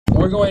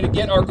We're going to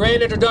get our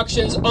grand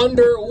introductions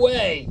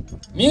underway.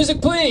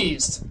 Music,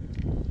 please.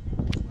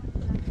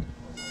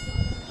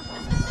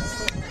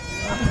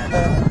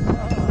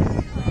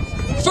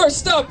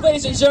 First up,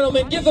 ladies and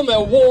gentlemen, give them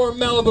a warm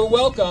Malibu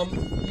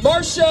welcome,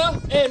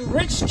 Marcia and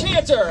Rich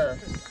Cantor.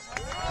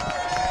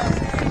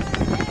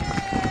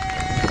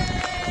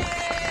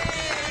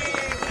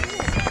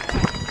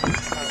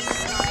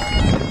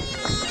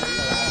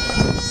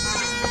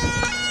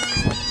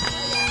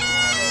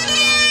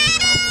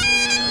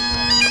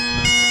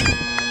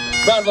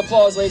 Round of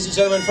applause, ladies and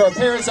gentlemen, for our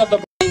parents of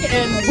the Bring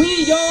and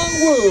Wee Young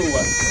Woo.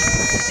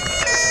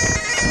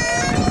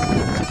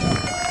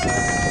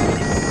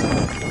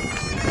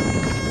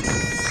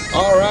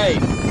 All right,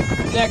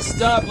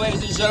 next up,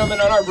 ladies and gentlemen,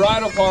 on our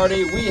bridal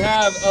party, we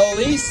have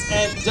Elise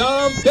and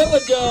Dom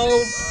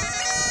Bilodeau.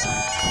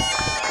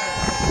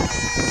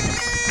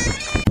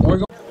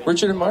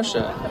 Richard and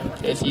Marcia,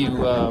 if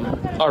you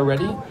are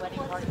ready,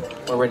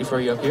 we're ready for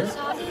you up here.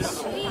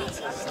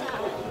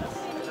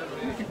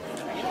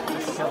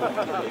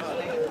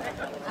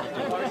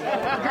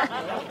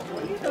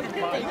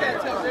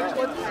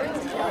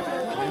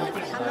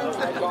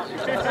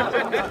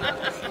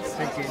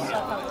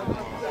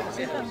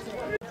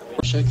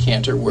 Marcia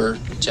Cantor, we're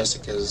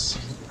Jessica's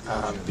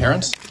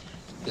parents.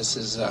 This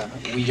is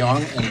Wee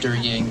Young and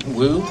Durying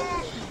Woo,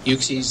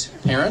 Yuxi's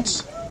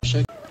parents.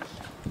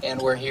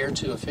 And we're here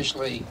to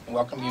officially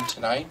welcome you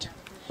tonight.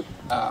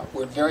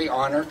 We're very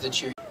honored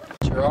that you're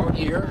all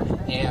here,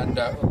 and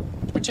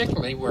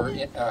particularly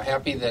we're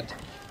happy that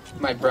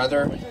my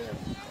brother,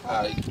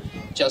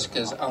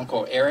 Jessica's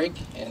uncle Eric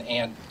and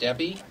Aunt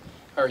Debbie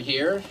are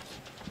here.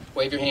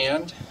 Wave your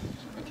hand.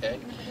 Okay.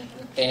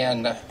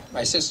 And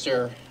my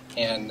sister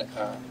and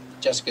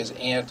Jessica's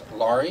Aunt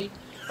Laurie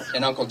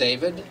and Uncle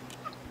David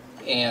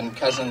and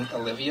cousin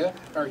Olivia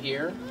are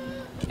here.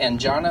 And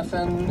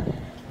Jonathan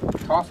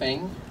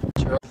Coughing,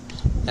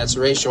 that's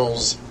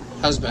Rachel's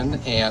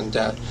husband, and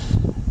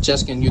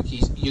Jessica and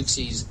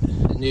Yuxi's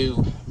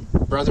new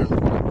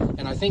brother-in-law.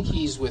 And I think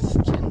he's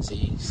with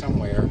Kinsey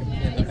somewhere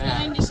in the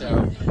back,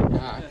 so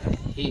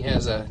he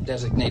has a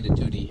designated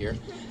duty here.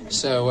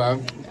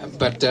 So,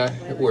 but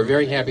we're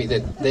very happy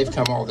that they've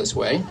come all this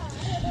way.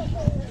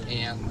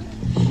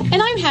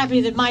 And I'm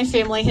happy that my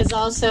family has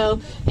also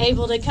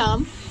able to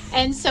come,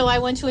 and so I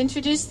want to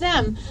introduce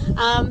them.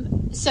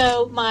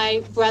 So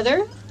my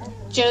brother,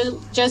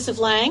 Joseph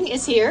Lang,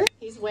 is here.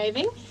 He's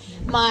waving.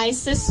 My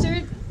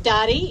sister,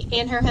 Dottie,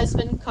 and her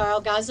husband,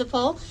 Carl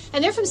Gazapol,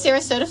 and they're from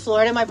Sarasota,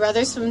 Florida. My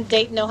brother's from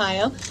Dayton,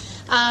 Ohio.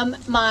 And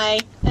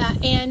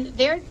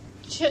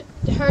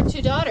her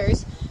two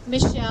daughters,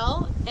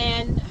 Michelle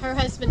and her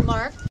husband,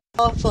 Mark.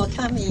 For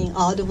coming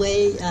all the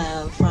way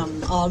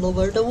from all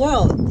over the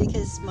world,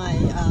 because my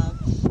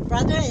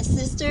brother and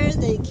sister,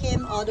 they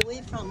came all the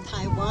way from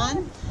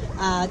Taiwan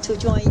to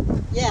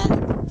join. Yeah,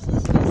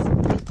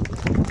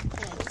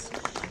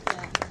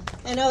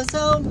 and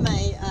also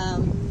my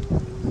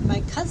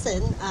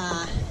cousin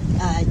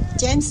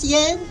James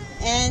Yan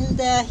and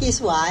his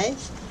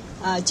wife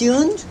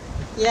June.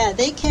 Yeah,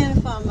 they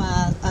came from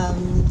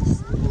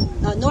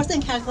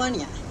Northern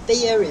California,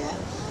 Bay Area.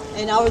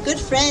 And our good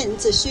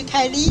friends, Xu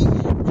Kaili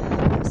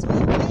and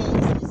Sui Wei,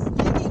 is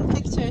taking a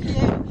picture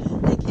here.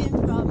 They came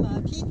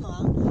from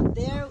Piedmont.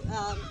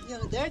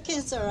 Their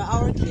kids are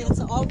our kids,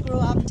 all grew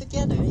up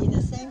together in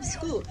the same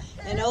school,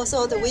 and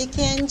also the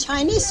weekend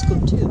Chinese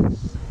school too.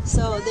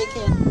 So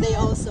they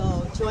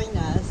also join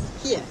us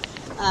here.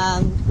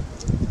 I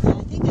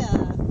think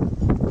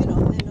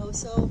and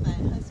also my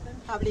husband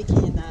probably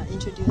can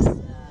introduce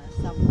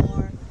some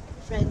more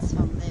friends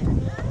from there.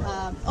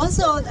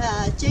 Also,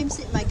 James,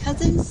 my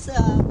cousin's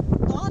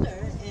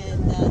daughter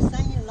and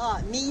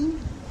son-in-law, Min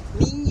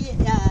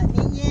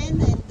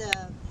Yan and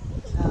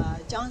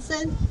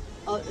Johnson,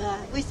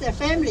 with their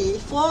family,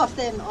 4 of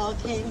them all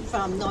came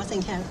from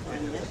Northern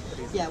California.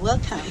 Yeah,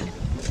 welcome.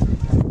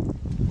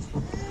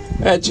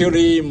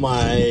 Actually,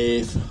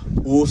 my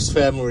Wu's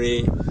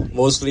family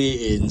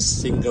mostly in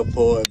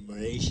Singapore and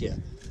Malaysia,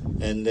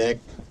 and they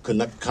could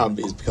not come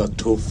because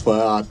too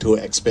far, too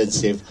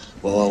expensive.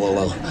 But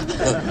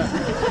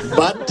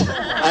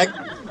I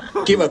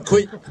give a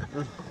quick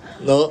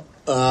for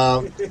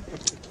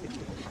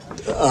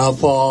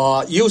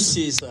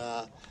Yuxi's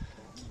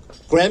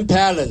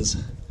grandparents.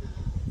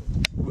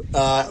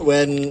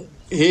 When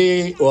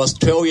he was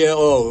 12 years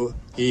old,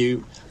 he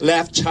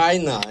left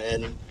China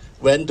and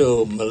went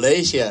to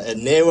Malaysia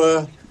and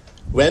never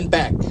went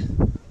back.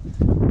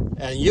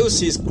 And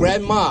Yuxi's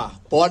grandma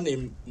born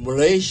in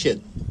Malaysia,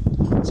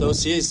 so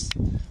she's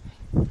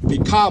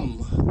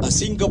become a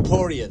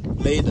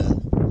Singaporean later.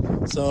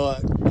 So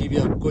give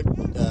you a good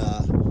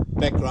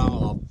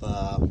background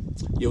of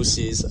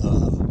Yuxi's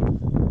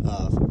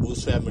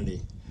Wu's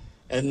family.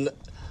 And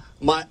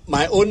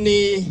my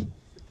only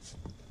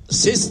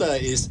sister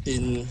is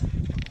in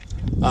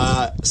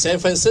San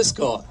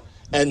Francisco,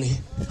 and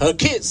her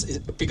kids,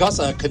 because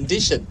of her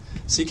condition,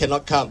 she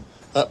cannot come.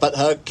 But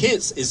her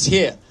kids is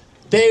here.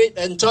 David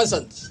and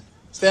Johnson,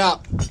 stay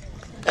up,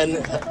 and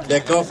their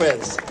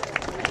girlfriends.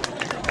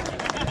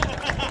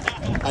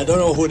 I don't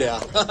know who they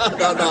are.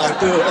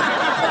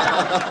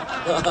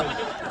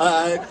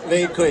 No,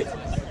 very quick.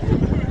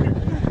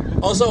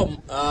 Also,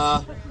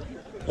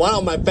 one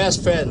of my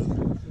best friends,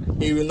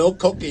 if you know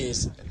cooking,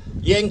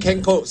 Yan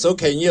can cook, so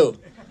can you.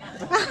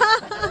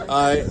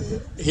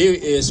 He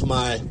is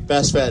my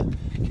best friend,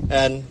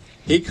 and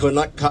he could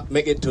not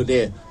make it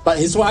today. But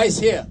his wife is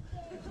here,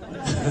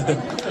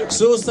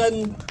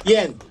 Susan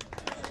Yan.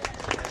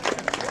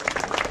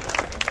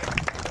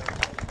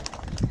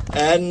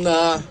 And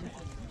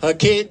her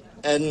kid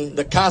and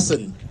the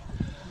cousin.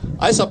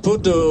 I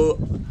supposed to,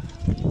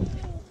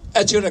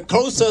 actually the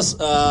closest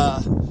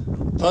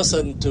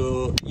person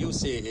to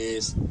UC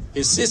is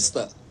his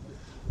sister,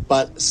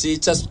 but she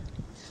just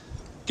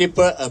gave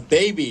birth a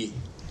baby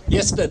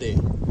yesterday,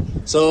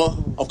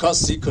 so of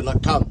course she could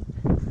not come.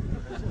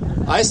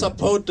 I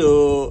supposed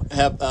to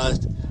have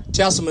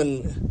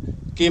Jasmine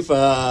give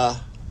a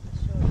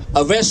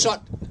very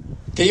short.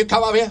 Can you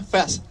come up here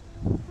fast?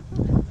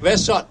 Very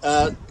short.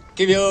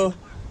 Give you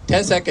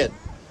 10 seconds.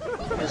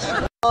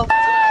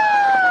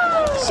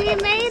 She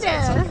made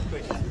it.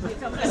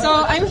 So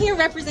I'm here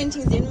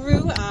representing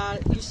Zinru,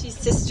 Yushi's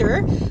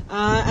sister.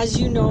 As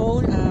you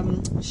know,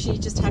 she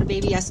just had a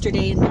baby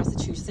yesterday in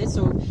Massachusetts,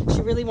 so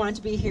she really wanted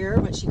to be here,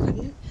 but she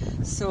couldn't.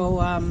 So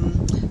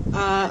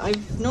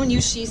I've known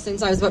Yushi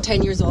since I was about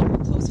 10 years old.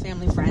 We're close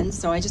family friends.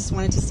 So I just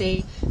wanted to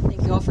say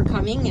thank you all for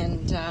coming,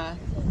 and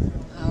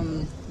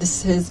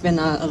this has been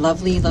a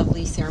lovely,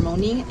 lovely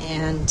ceremony,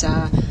 and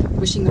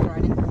wishing the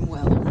bride and groom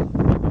well.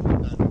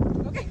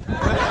 Okay.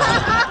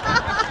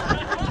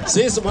 This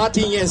is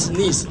Martin Yan's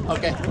niece.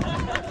 Okay.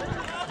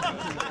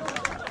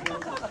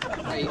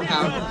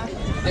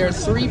 There are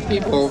 3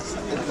 people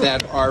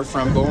that are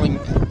from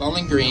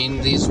Bowling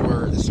Green. These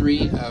were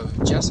 3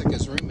 of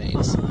Jessica's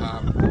roommates.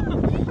 And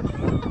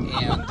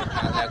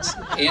that's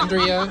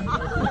Andrea.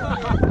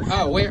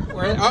 Oh, where?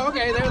 Oh,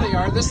 okay, there they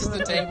are. This is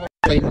the table in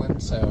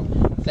Cleveland. So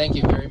thank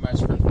you very much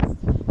for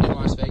in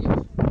Las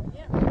Vegas.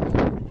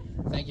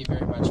 Thank you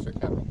very much for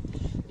coming.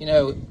 You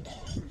know,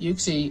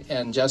 Yuxi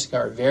and Jessica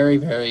are very,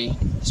 very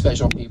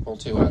special people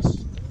to us,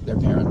 their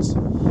parents.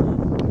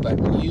 But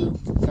you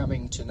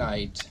coming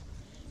tonight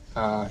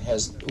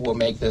will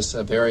make this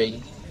a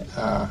very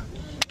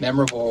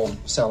memorable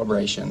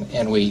celebration,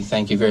 and we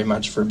thank you very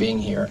much for being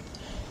here.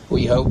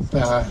 We hope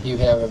you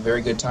have a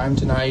very good time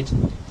tonight,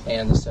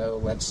 and so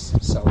let's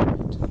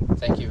celebrate.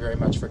 Thank you very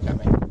much for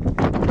coming.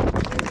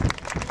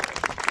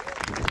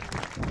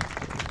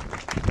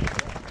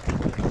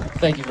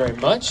 Thank you very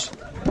much.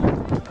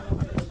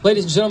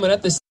 Ladies and gentlemen,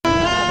 at this